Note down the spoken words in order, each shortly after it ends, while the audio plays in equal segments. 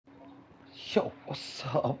Yo, what's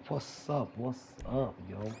up? What's up? What's up,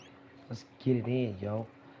 yo? Let's get it in, yo.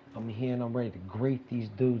 I'm here and I'm ready to grate these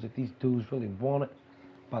dudes. If these dudes really want it,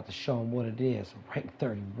 about to show them what it is. Rank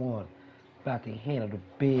 31. About to handle the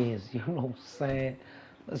biz, you know what I'm saying?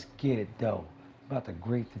 Let's get it, though. About to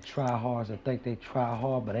grate the tryhards that think they try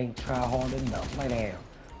hard but ain't try hard enough. Lay down.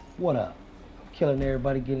 What up? I'm killing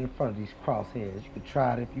everybody getting in front of these crosshairs. You can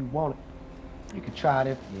try it if you want it. You can try it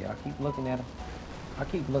if, yeah, I keep looking at them. I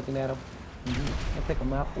keep looking at them. I'll take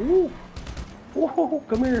them out. Ooh. Ooh,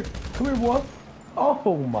 come here, boy.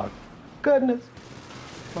 Oh my goodness.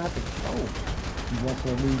 I have to, oh, you want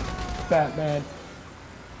some of me, Batman?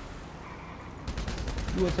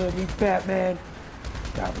 You want some of me, Batman?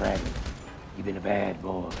 Stop bragging. You been a bad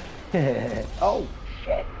boy. Oh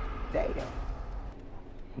shit, damn.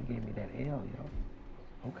 He gave me that L,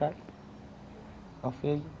 yo. Okay. I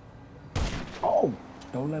feel you. Oh,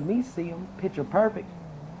 don't let me see him. Picture perfect.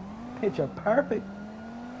 Picture perfect.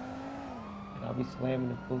 And I'll be slamming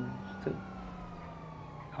the fools too.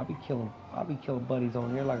 I'll be killing buddies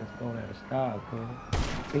on here like it's going out of style,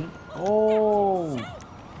 cuz. See? Oh!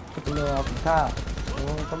 Took a little off the top.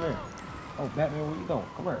 Oh, come here. Oh, Batman, where you going?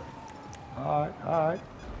 Come here. Alright, alright.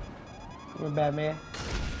 Come here, Batman.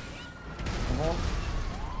 Come on.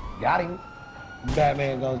 Got him.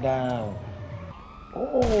 Batman goes down.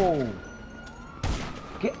 Oh!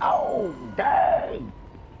 Get, oh, dang!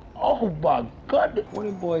 Oh my goodness! Where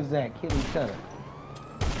them boys at? Kill each other.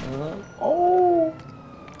 Oh!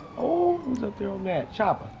 Oh, who's up there on that?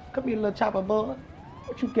 Chopper. Come here, little chopper, bud.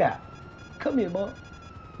 What you got? Come here, bud.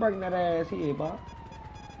 Bring that ass here, bud.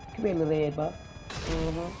 Come here, little head, bud.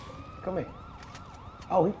 Come here.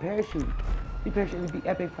 Oh, he parachuted. He parachuted. It'd be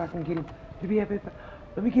epic if I can get him. It'd be epic.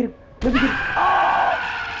 Let me get him. Let me get him. Oh!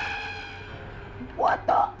 What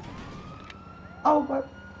the? Oh my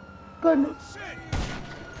goodness.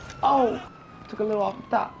 Oh, took a little off the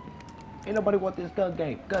top. Ain't nobody want this gun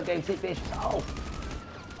game. Gun game, sick bitches. Oh.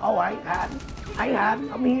 Oh, I ain't hiding. I ain't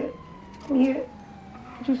hiding. I'm here. I'm here.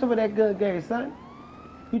 Get you some of that gun game, son.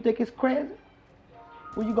 You think it's crazy?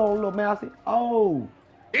 Where you going, little mousy? Oh.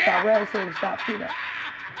 Stop rapping, stop shooting.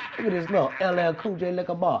 Look at this little LL Cool J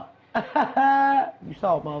looking bar. You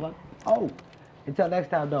saw it, motherfucker. Oh. Until next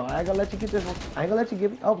time, though. I ain't gonna let you get this one. I ain't gonna let you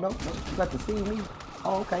get it. Oh, no, no. You got to see me.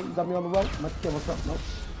 Oh, okay. You got me on the road. I'm about to kill myself. Nope.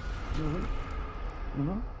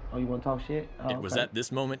 Oh, you want to talk shit? Oh, it was at this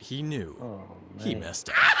moment he knew he messed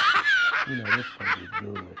up. You know, this gonna be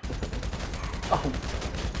good. Oh,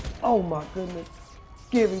 oh my goodness.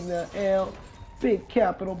 Give him the L. Big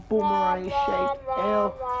capital boomerang shape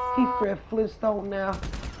L. He Fred Flintstone now.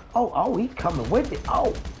 Oh, oh, he's coming with it.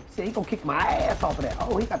 Oh, see, he gonna kick my ass off of that.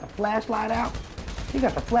 Oh, he got the flashlight out. He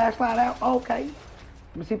got the flashlight out. Okay.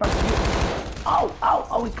 Let me see if I can get it. Oh, oh,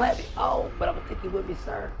 oh, he clapped it. Oh, but I'm gonna take you with me,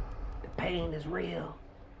 sir. The pain is real.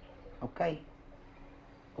 Okay.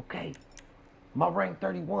 Okay. My rank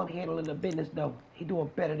 31 handling the business, though. He doing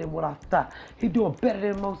better than what I thought. He doing better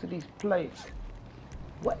than most of these players.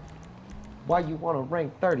 What? Why you want to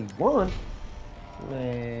rank 31?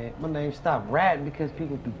 Man, my name stopped ratting because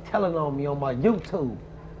people be telling on me on my YouTube.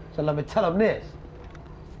 So let me tell them this.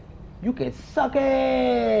 You can suck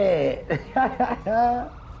it.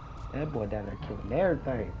 That boy down there killing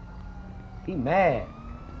everything. He mad.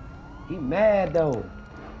 He mad, though.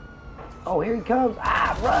 Oh, here he comes.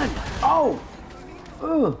 Ah, run. Oh.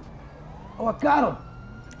 Oh, I got him.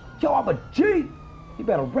 Yo, I'm a G. He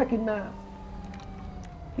better recognize.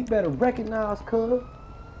 He better recognize, cuz.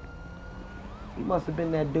 He must have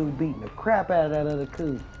been that dude beating the crap out of that other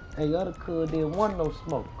cuz. Hey, the other cuz didn't want no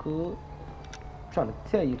smoke, cuz. I'm trying to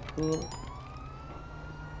tell you, cuz.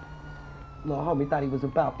 Little homie thought he was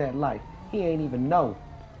about that life. He ain't even know.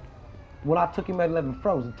 When I took him at 11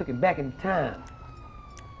 Frozen, took him back in time.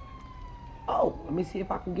 Oh, let me see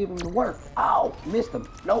if I can give him the work. Oh, missed him.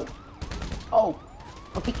 Nope. Oh,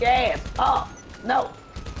 I'll kick your ass. Oh, no.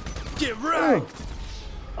 Get right.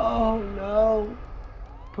 Oh, no.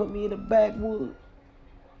 Put me in the backwood.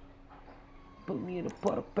 Put me in the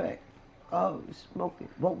Putther pack. Oh, smoked it.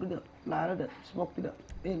 Rolled it up. Light it up. Smoked it up.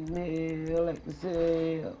 Inhale like the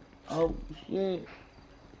cell. Oh, shit.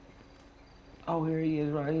 Oh, here he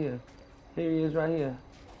is right here. Here he is right here.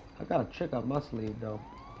 I got a trick up my sleeve, though.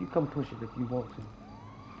 You come push it if you want to.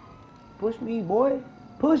 Push me, boy.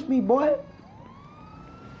 Push me, boy.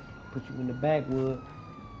 Put you in the backwood.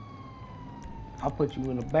 I'll put you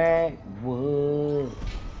in the backwood.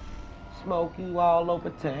 Smoke you all over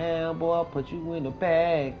town, boy. I'll put you in the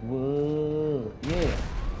backwood. Yeah.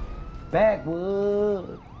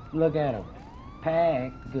 Backwood. Look at him.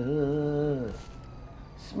 Packed good.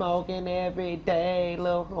 Smoking every day,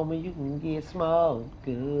 little homie. You can get smoked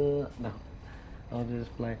good. No. I'm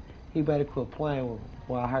just playing. He better quit playing with me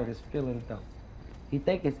while I hurt his feelings though. He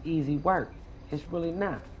think it's easy work. It's really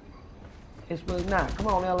not. It's really not. Come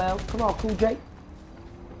on, LL. Come on, Cool J.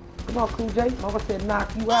 Come on, Cool J. Mama said knock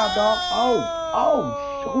you out, dog.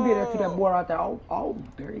 Oh, who did that to that boy right there? Oh,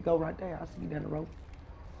 there you go right there. I see you down the road.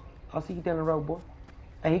 I see you down the road, boy.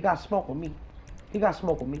 Hey, he got smoke with me. He got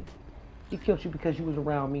smoke with me. He killed you because you was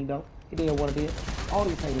around me, though. He did what it did. All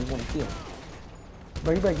these haters want to kill me.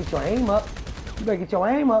 But you better get your aim up. You better get your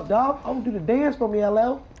aim up, dog. Oh, do the dance for me,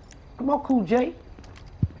 LL. Come on, Cool J.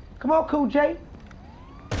 Come on, Cool J.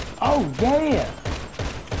 Oh, yeah.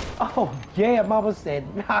 Oh, yeah, mama said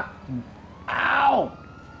knock you out.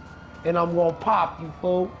 And I'm gonna pop you,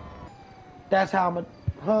 fool. That's how I'm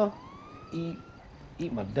gonna, eat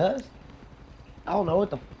my dust? I don't know what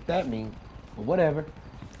the that means, but whatever.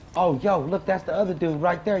 Oh, yo, look, that's the other dude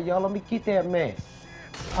right there, y'all. Let me get that man.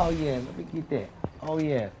 Oh, yeah, let me get that. Oh,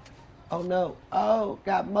 yeah. Oh, no. Oh,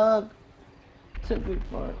 got mugged. Took me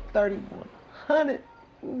for 3,100.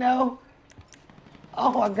 No.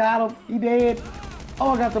 Oh, I got him. He dead.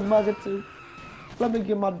 Oh, I got the mugger, too. Let me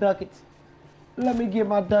get my ducats. Let me get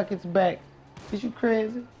my ducats back. Is you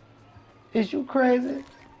crazy? Is you crazy?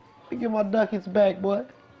 Let me get my ducats back, boy.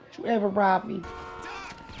 Don't you ever rob me.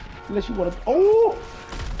 Unless you want to. Oh!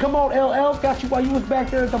 Come on, LL. Got you while you was back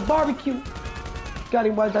there at the barbecue. Got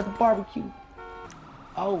him while he was at the barbecue.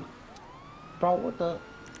 Oh. Bro, what the?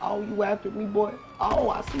 Oh, you after me, boy? Oh,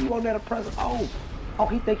 I see you on that oppressor. Oh. Oh,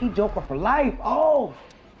 he think he joking for life. Oh.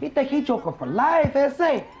 He think he joking for life,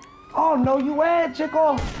 S.A. Oh, no, you ain't,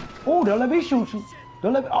 Chico. Oh, don't let me shoot you.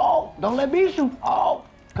 Don't let me shoot. Oh,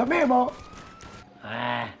 come here, boy.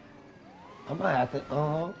 I'm gonna have to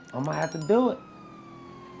do it.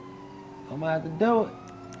 I'm gonna have to do it.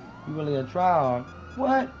 You really a tryhard.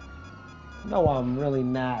 What? No, I'm really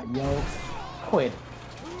not, yo. Quit.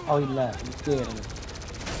 Oh, he left. He's scared of me.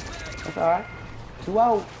 That's all right.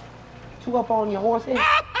 2-0. 2 up on your horse head.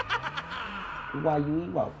 Why you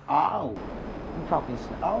eat what? Oh. You talking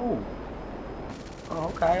oh. Oh,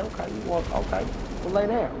 okay. You want, okay. Well, lay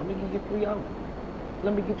there. Let me get you 3-0.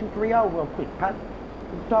 Let me get you 3-0 real quick, Pat.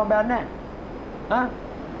 What you talking about now? Huh?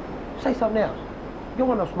 Say something else. You don't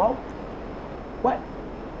want no smoke? What?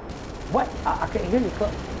 What? I can't hear you, cuz.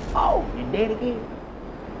 Oh, you dead again?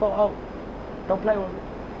 Oh. Don't play with me.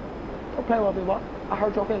 Don't play with me, boy. I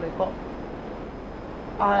hurt your feelings, cuz.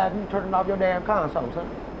 I'll have you turning off your damn console, son.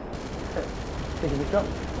 Think it's a joke?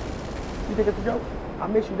 You think it's a joke? I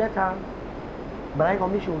miss you that time. But I ain't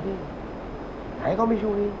gonna miss you again.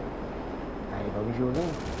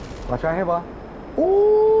 Watch right here, boy.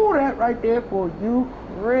 Ooh, that right there for you,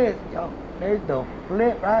 Chris. Yo, there's the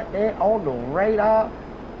flip right there on the radar.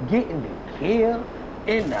 Getting the kill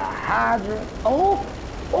in the Hydra. Oh.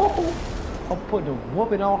 I'm putting the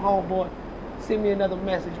whooping on homeboy. Send me another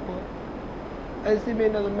message, boy. Hey, send me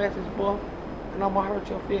another message, boy. And I'm gonna hurt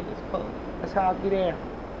your feelings, cuz. That's how I get there.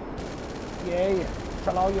 Yeah.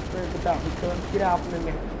 Tell all your friends about me, cuz. Get out from in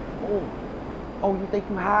there. Oh, you think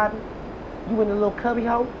you hiding? You in a little cubby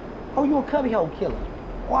hole? Oh, you a cubby hole killer.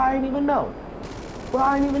 Well, I ain't even know.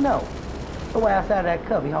 Go outside of that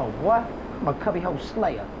cubby hole, boy. I'm a cubby hole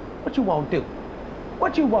slayer. What you won't do?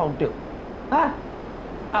 Huh?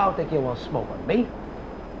 I don't think you want to smoke with me.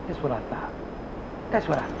 That's what I thought.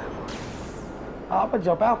 I'm gonna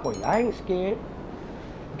jump out for you. I ain't scared.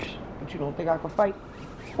 But you don't think I can fight?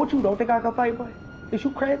 What, you don't think I can fight, boy? Is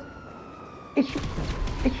you crazy? Is you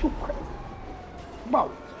crazy? Bro.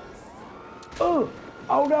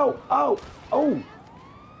 Oh no. Oh.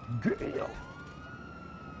 Damn.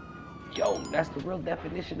 Yo, that's the real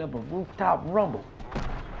definition of a rooftop rumble.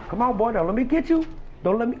 Come on, boy. Don't let me get you.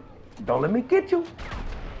 Don't let me get you.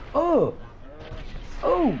 Oh,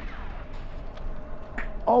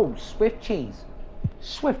 Swift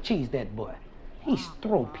cheese that boy. He's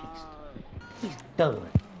throw pieced. He's done.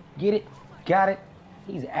 Get it? Got it?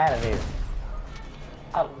 He's out of there.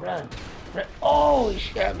 Oh, run. Oh, he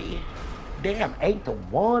shot me. Damn,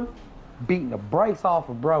 8-1. Beating the brakes off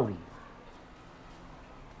of Brody.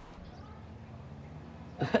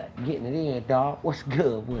 Getting it in, dog. What's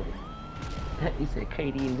good with it? He said,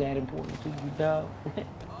 KD is that important to you, dog?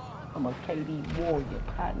 I'm a KD warrior,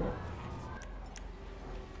 partner.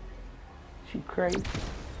 Is you crazy?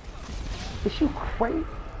 Is you crazy?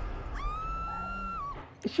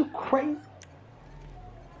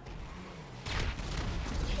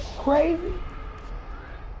 Crazy?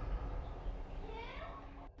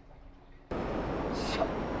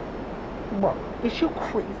 Bro, is you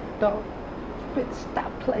crazy, dog? Bitch,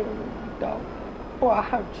 stop playing with me, dog. Boy, I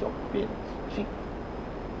hurt your feelings, G.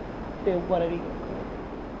 Then what it is.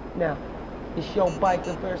 Now, It's your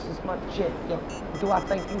biker versus my chick, yo. Do I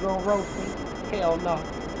think you gonna roast me? Hell no.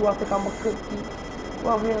 Do I think I'm gonna cook you?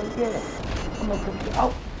 Well, hell yeah. I'm gonna cook you.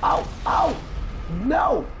 Oh!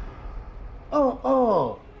 No!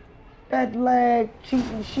 That lag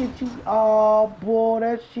cheating shit you, oh boy,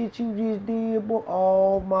 that shit you just did, boy.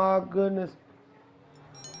 Oh my goodness.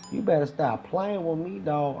 You better stop playing with me,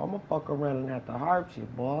 dog. I'ma fuck around and have to hurt you,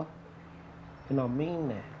 boy. And I mean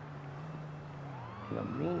that. And I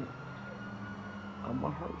mean it.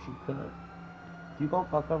 I'ma hurt you, cuz. You gon'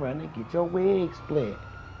 fuck around and get your wig split.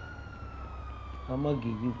 I'ma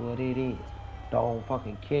give you what it is. Don't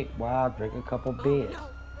fucking kick while I drink a couple beers.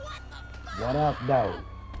 What up, though?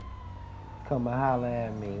 Come and holler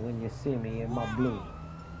at me when you see me in my blue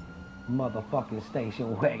motherfucking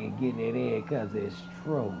station wagon getting it in, cause it's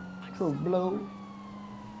true. True blue.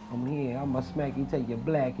 I'm here, I'ma smack you till you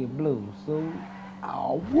black and blue, so.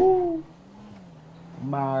 Oh, woo!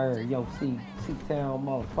 My, yo, C-Town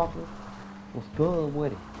motherfucker. What's good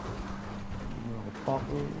with it?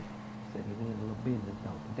 Motherfucker. Said it in a little business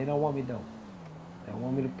though. But they don't want me though. They don't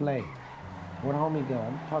want me to play. Where the homie go?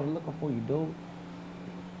 I'm trying to looking for you, dude.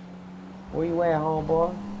 Where you at,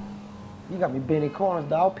 homeboy? You got me bending corners,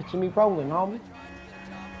 dog. Picture me rolling, homie.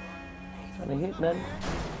 Trying to hit nothing.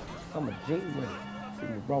 I'm a G with it. See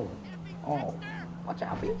me rolling. Oh, watch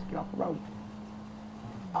out, bitch. Get off the road.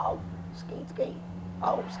 Oh, skeet.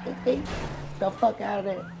 Oh, skeet. The fuck out of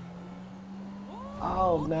there.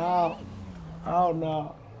 Oh, no. Oh,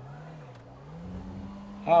 no.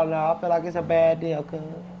 Oh, no. I feel like it's a bad deal, cuz.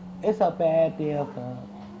 It's a bad deal, cuz.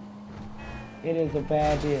 It is a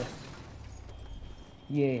bad deal.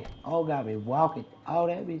 Yeah. Oh, got me walking. Oh,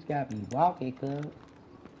 that bitch got me walking, cuz.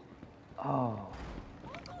 Oh.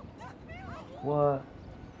 What?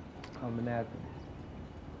 Coming after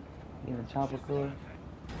me. In a chopper, cuz.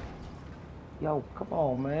 Yo, come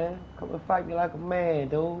on, man. Come and fight me like a man,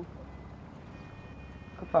 dude.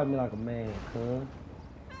 Come fight me like a man, cuz.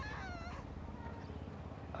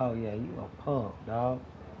 Oh, yeah, you a punk, dog.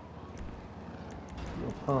 You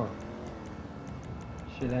a punk.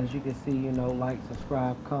 Shit, as you can see, you know, like,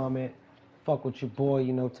 subscribe, comment. Fuck with your boy,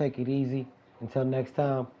 you know, take it easy. Until next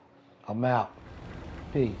time, I'm out.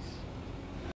 Peace.